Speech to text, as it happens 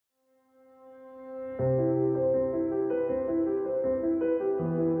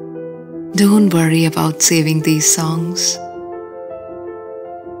Don't worry about saving these songs.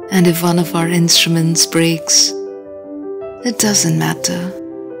 And if one of our instruments breaks, it doesn't matter.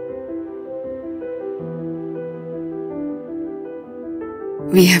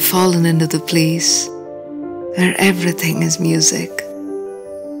 We have fallen into the place where everything is music.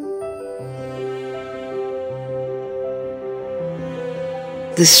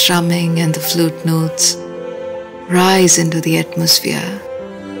 The strumming and the flute notes rise into the atmosphere.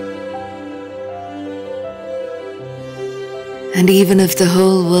 And even if the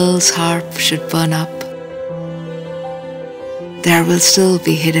whole world's harp should burn up, there will still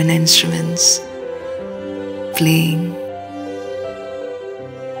be hidden instruments playing.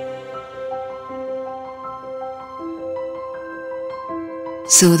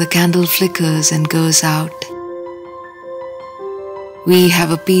 So the candle flickers and goes out. We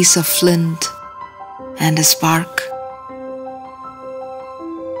have a piece of flint and a spark.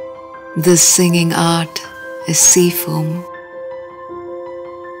 This singing art is sea foam.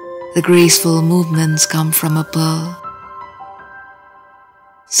 The graceful movements come from a pearl,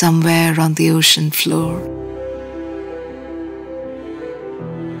 somewhere on the ocean floor.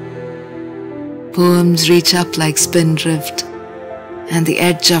 Poems reach up like spindrift and the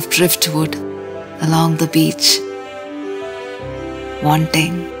edge of driftwood along the beach,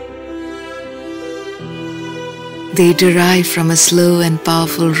 wanting. They derive from a slow and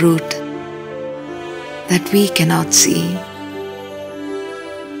powerful root that we cannot see.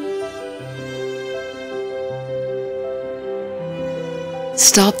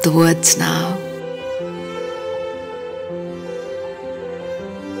 Stop the words now.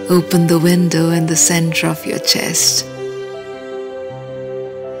 Open the window in the center of your chest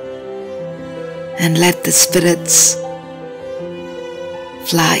and let the spirits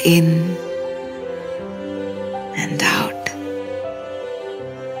fly in